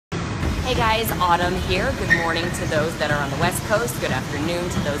Hey guys, Autumn here. Good morning to those that are on the West Coast. Good afternoon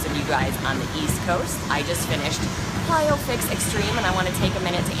to those of you guys on the East Coast. I just finished Plyo Fix Extreme and I want to take a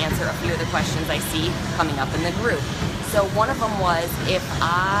minute to answer a few of the questions I see coming up in the group. So one of them was, if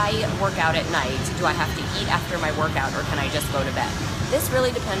I work out at night, do I have to eat after my workout or can I just go to bed? This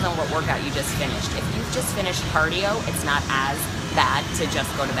really depends on what workout you just finished. If you've just finished cardio, it's not as bad to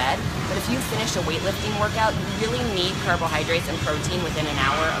just go to bed. But if you finished a weightlifting workout, you really need carbohydrates and protein within an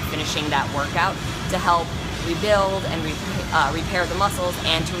hour of finishing that workout to help rebuild and repair the muscles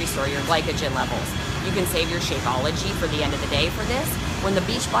and to restore your glycogen levels. You can save your Shakeology for the end of the day for this. When the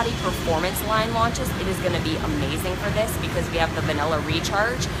Beachbody Performance line launches, it is going to be amazing for this because we have the Vanilla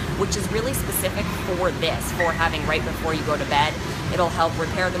Recharge, which is really specific for this, for having right before you go to bed. It'll help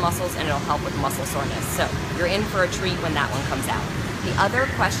repair the muscles and it'll help with muscle soreness. So you're in for a treat when that one comes out. The other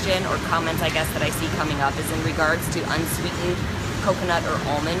question or comments I guess that I see coming up is in regards to unsweetened coconut or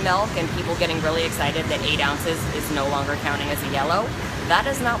almond milk and people getting really excited that 8 ounces is no longer counting as a yellow. That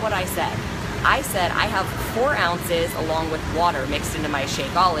is not what I said. I said I have 4 ounces along with water mixed into my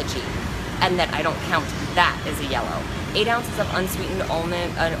Shakeology and that I don't count that as a yellow. 8 ounces of unsweetened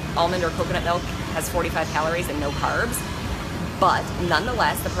almond or coconut milk has 45 calories and no carbs, but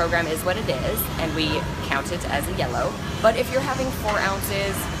nonetheless the program is what it is and we count it as a yellow. But if you're having 4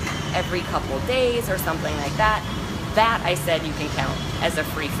 ounces every couple days or something like that, that I said you can count as a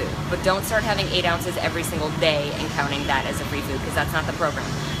free food. But don't start having 8 ounces every single day and counting that as a free food because that's not the program.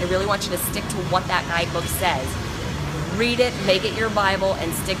 I really want you to stick to what that guidebook says. Read it, make it your Bible,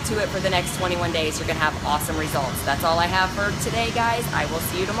 and stick to it for the next 21 days. You're gonna have awesome results. That's all I have for today, guys. I will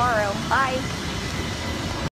see you tomorrow. Bye.